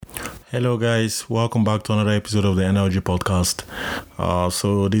Hello, guys. Welcome back to another episode of the NLG podcast.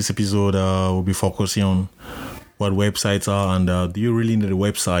 So this episode will be focusing on what websites are and do you really need a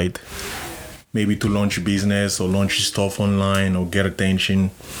website, maybe to launch your business or launch your stuff online or get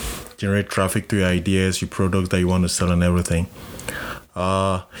attention, generate traffic to your ideas, your products that you want to sell and everything.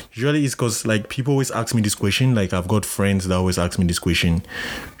 Usually it's because like people always ask me this question. Like I've got friends that always ask me this question: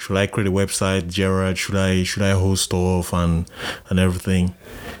 should I create a website, Gerard? Should I host stuff and everything?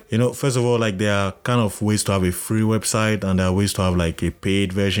 First of all, like there are kind of ways to have a free website and there are ways to have like a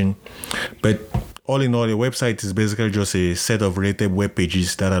paid version. But all in all, a website is basically just a set of related web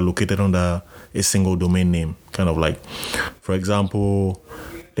pages that are located under a single domain name. Kind of like, for example,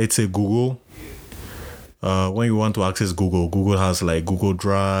 let's say Google. When you want to access Google has like Google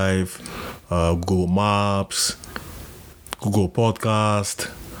Drive, Google Maps, Google Podcast,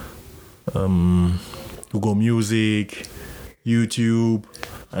 Google Music, YouTube,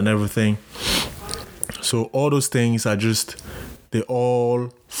 and everything. So all those things they all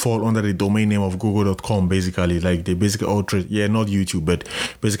fall under the domain name of google.com basically. Like they basically all not YouTube, but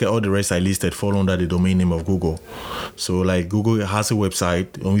basically all the rest I listed fall under the domain name of Google. So like Google has a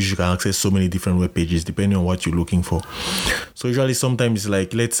website on which you can access so many different web pages depending on what you're looking for. So usually sometimes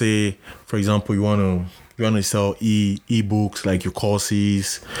like, let's say for example you want to sell e-books like your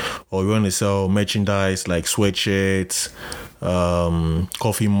courses, or you want to sell merchandise like sweatshirts,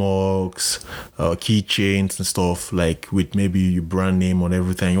 coffee mugs, keychains and stuff, like with maybe your brand name on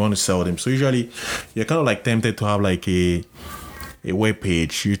everything. You want to sell them. So usually you're kind of like tempted to have like a web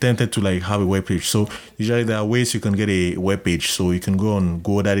page. You're tempted to like have a web page. So usually there are ways you can get a web page. So you can go on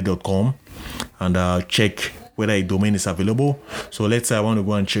GoDaddy.com and check whether a domain is available. So let's say I want to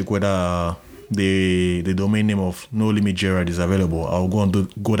go and check whether the domain name of No Limit Gerard is available. I'll go on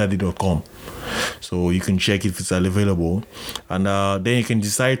GoDaddy.com. So you can check if it's available. And then you can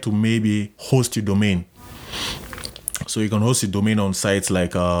decide to maybe host your domain. So you can host your domain on sites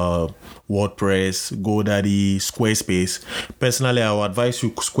like WordPress, GoDaddy, Squarespace. Personally, I would advise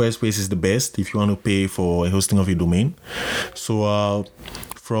you Squarespace is the best if you want to pay for a hosting of your domain. So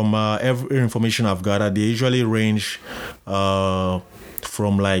from every information I've gathered, they usually range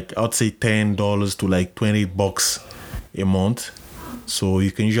from like I'd say $10 to like $20 a month. So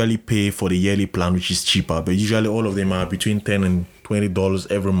you can usually pay for the yearly plan, which is cheaper, but usually all of them are between $10 and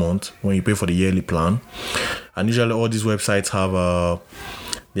 $20 every month when you pay for the yearly plan. And usually all these websites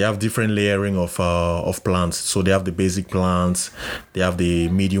have different layering of plans. So they have the basic plans, they have the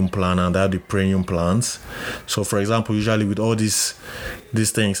medium plan, and they have the premium plans. So for example, usually with all these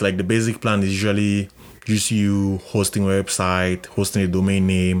things, like the basic plan is usually just you hosting a website, hosting a domain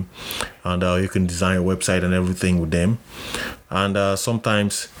name, and you can design a website and everything with them. And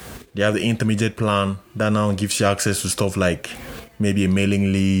sometimes they have the intermediate plan that now gives you access to stuff like maybe a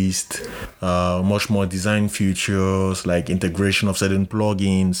mailing list, much more design features like integration of certain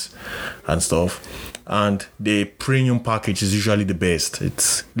plugins and stuff. And the premium package is usually the best.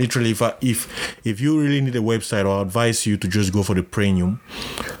 It's literally if you really need a website, I'll advise you to just go for the premium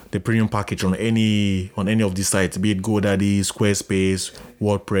package on any of these sites, be it GoDaddy, Squarespace,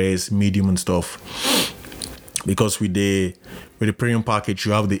 WordPress, Medium and stuff. Because with the premium package,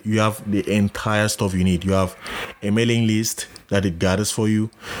 you have the entire stuff you need. You have a mailing list that it gathers for you.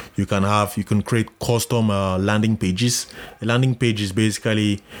 You can create custom landing pages. A landing page is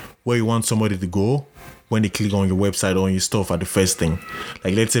basically where you want somebody to go when they click on your website or on your stuff at the first thing.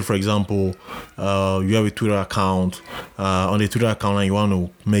 Like let's say for example, you have a Twitter account. On the Twitter account, and you want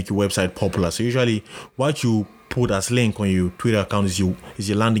to make your website popular. So usually what you put as link on your Twitter account is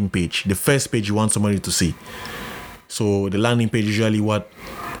your landing page, the first page you want somebody to see. So the landing page usually what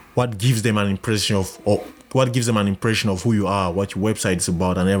gives them an impression of who you are, what your website is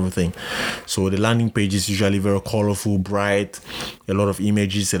about and everything. So the landing page is usually very colorful, bright, a lot of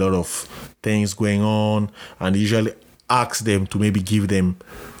images, a lot of things going on, and usually ask them to maybe give them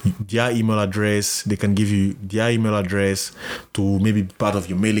their email address. They can give you their email address to maybe be part of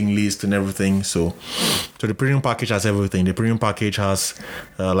your mailing list and everything. So the premium package has everything. The premium package has,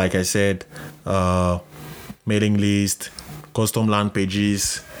 like I said, mailing list, custom land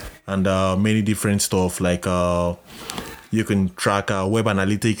pages, and many different stuff like you can track web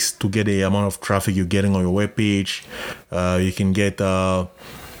analytics to get the amount of traffic you're getting on your web page. You can get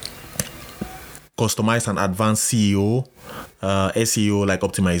customized and advanced SEO like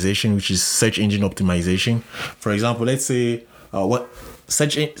optimization, which is search engine optimization. For example, let's say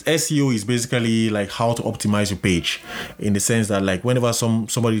SEO is basically like how to optimize your page, in the sense that like whenever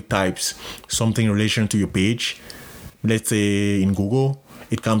somebody types something in relation to your page, let's say in Google,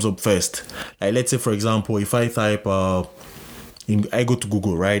 it comes up first. Like let's say for example, if I type I go to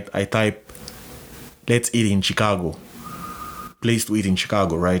Google, right? I type, let's eat in Chicago. Place to eat in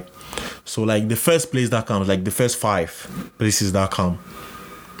Chicago, right? So like the first place that comes, like the first 5 places that come,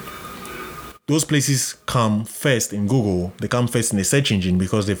 those places come first in Google. They come first in the search engine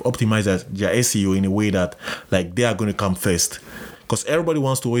because they've optimized their SEO in a way that like they are going to come first. Because everybody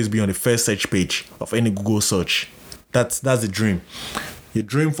wants to always be on the first search page of any Google search. That's the dream. The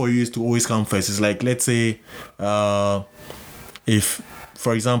dream for you is to always come first. It's like, let's say, if,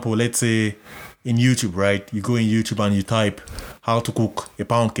 for example, let's say in YouTube, right? You go in YouTube and you type how to cook a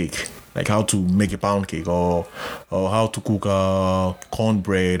pound cake, like how to make a pound cake, or how to cook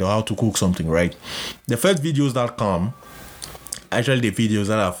cornbread, or how to cook something, right? The first videos that come, actually the videos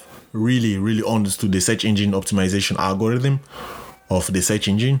that have really, really understood the search engine optimization algorithm of the search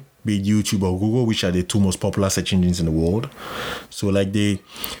engine, be it YouTube or Google, which are the 2 most popular search engines in the world. So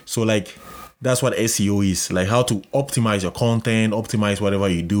that's what SEO is, like how to optimize your content, optimize whatever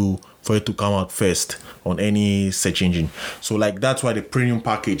you do for it to come out first on any search engine. So like that's why the premium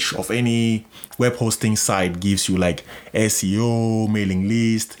package of any web hosting site gives you like SEO, mailing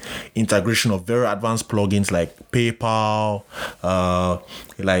list, integration of very advanced plugins like PayPal,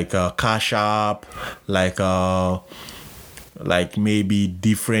 Cash App, like maybe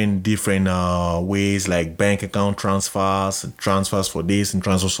different ways, like bank account transfers for this and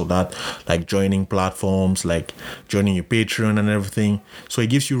transfers for that, like joining platforms, like joining your Patreon and everything. So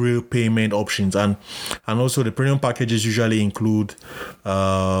it gives you real payment options, and also the premium packages usually include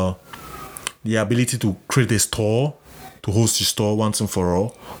the ability to create a store, to host your store once and for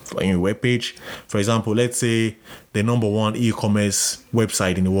all on your webpage. For example, let's say the number 1 e-commerce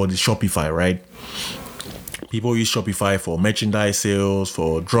website in the world is Shopify, right? People use Shopify for merchandise sales,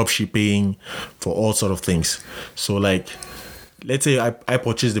 for drop shipping, for all sort of things. So like, let's say I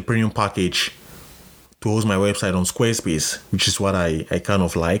purchased the premium package to host my website on Squarespace, which is what I kind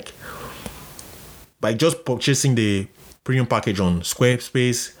of like. By just purchasing the premium package on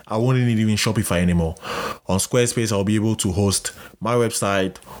Squarespace, I won't need even Shopify anymore. On Squarespace, I'll be able to host my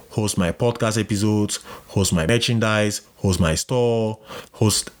website, host my podcast episodes, host my merchandise, host my store,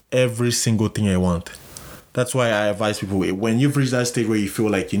 host every single thing I want. That's why I advise people, when you've reached that stage where you feel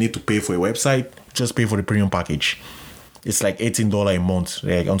like you need to pay for a website, just pay for the premium package. It's like $18 a month.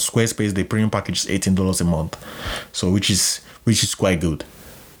 Like on Squarespace, the premium package is $18 a month. So which is quite good.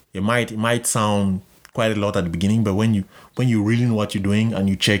 It might sound quite a lot at the beginning, but when you really know what you're doing and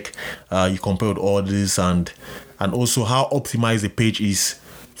you check, you compare with all this and also how optimized the page is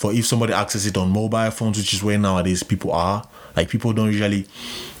for if somebody accesses it on mobile phones, which is where nowadays people are. Like people don't usually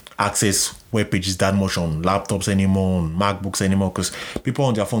access web pages that much on laptops anymore, on MacBooks anymore, because people are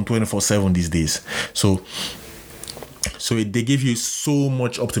on their phone 24/7 these days. So they give you so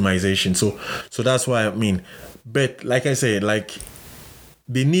much optimization. So that's why I mean. But like I said, like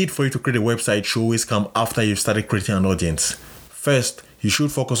the need for you to create a website should always come after you've started creating an audience. First, you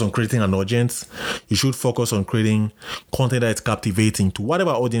should focus on creating an audience. You should focus on creating content that's captivating to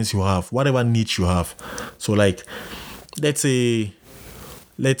whatever audience you have, whatever niche you have. So like, let's say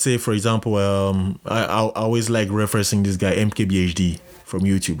for example, I always like referencing this guy MKBHD from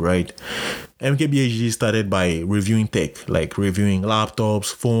YouTube, right? MKBHD started by reviewing tech, like reviewing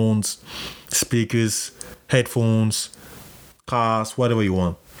laptops, phones, speakers, headphones, cars, whatever you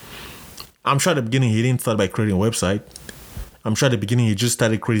want. I'm sure at the beginning he didn't start by creating a website. I'm sure at the beginning he just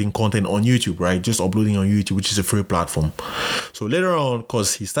started creating content on YouTube, right? Just uploading on YouTube, which is a free platform. So later on,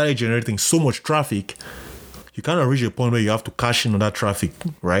 because he started generating so much traffic, you kind of reach a point where you have to cash in on that traffic,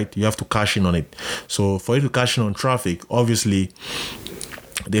 right? You have to cash in on it. So for you to cash in on traffic, obviously,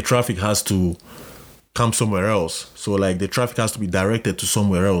 the traffic has to come somewhere else. So like the traffic has to be directed to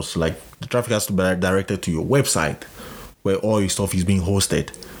somewhere else. Like the traffic has to be directed to your website where all your stuff is being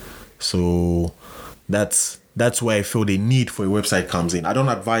hosted. So that's where I feel the need for a website comes in. I don't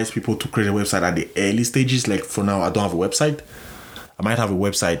advise people to create a website at the early stages. Like for now, I don't have a website. I might have a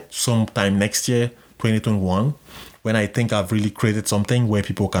website sometime next year, 2021, when I think I've really created something where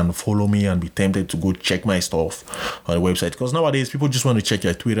people can follow me and be tempted to go check my stuff on the website. Because nowadays people just want to check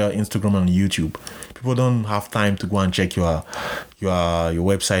your Twitter, Instagram, and YouTube. People don't have time to go and check your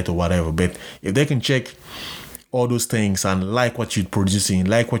website or whatever. But if they can check all those things and like what you're producing,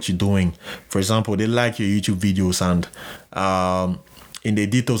 like what you're doing, for example, they like your YouTube videos, and in the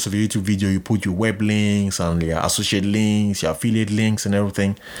details of your YouTube video you put your web links and your associate links, your affiliate links and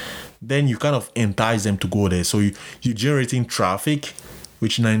everything, then you kind of entice them to go there. So you're generating traffic,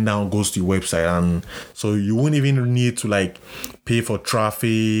 which now goes to your website, and so you won't even need to like pay for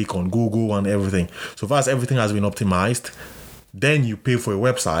traffic on Google and everything. So far as everything has been optimized, then you pay for a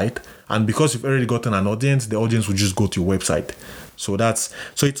website, and because you've already gotten an audience, the audience will just go to your website. So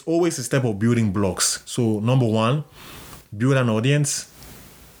it's always a step of building blocks. So number one, build an audience.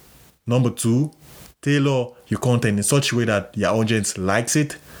 Number two, tailor your content in such a way that your audience likes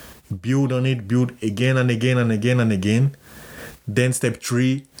it. Build on it, build again and again and again and again. Then step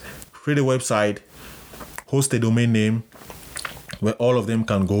three, create a website, host a domain name where all of them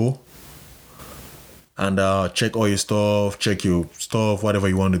can go and check all your stuff, whatever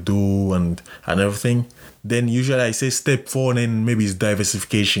you want to do and everything. Then usually I say step 4, and then maybe it's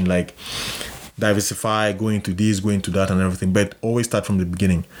diversification, like diversify, go into this, go into that and everything. But always start from the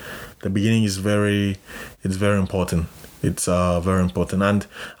beginning. The beginning is very important. It's very important,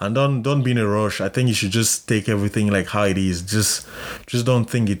 and don't be in a rush. I think you should just take everything like how it is. Just don't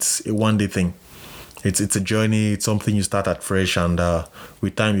think it's a one day thing. It's a journey. It's something you start at fresh, and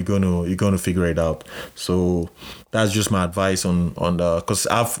with time you're gonna figure it out. So that's just my advice on the, because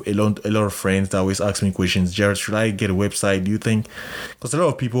I have a lot of friends that always ask me questions. Jared, should I get a website? Do you think? Because a lot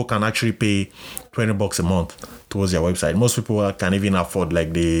of people can actually pay $20 a month towards their website. Most people can even afford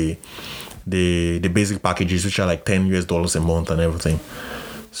like the basic packages, which are like $10 a month and everything.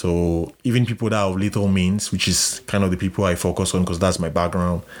 So even people that have little means, which is kind of the people I focus on because that's my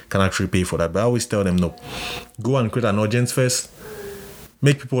background, can actually pay for that. But I always tell them, no, go and create an audience first.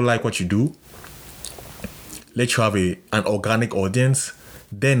 Make people like what you do. Let you have an organic audience.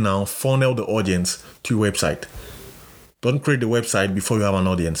 Then now funnel the audience to your website. Don't create the website before you have an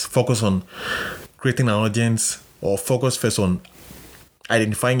audience. Focus on creating an audience, or focus first on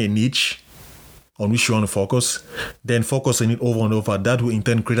identifying a niche on which you want to focus, then focus on it over and over. That will in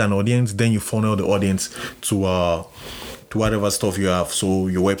turn create an audience. Then you funnel the audience to whatever stuff you have. So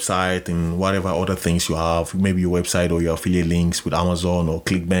your website and whatever other things you have, maybe your website or your affiliate links with Amazon or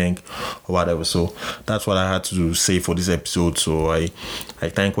ClickBank or whatever. So that's what I had to say for this episode. So I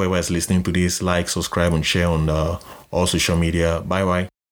thank whoever is listening to this. Like, subscribe, and share on all social media. Bye bye.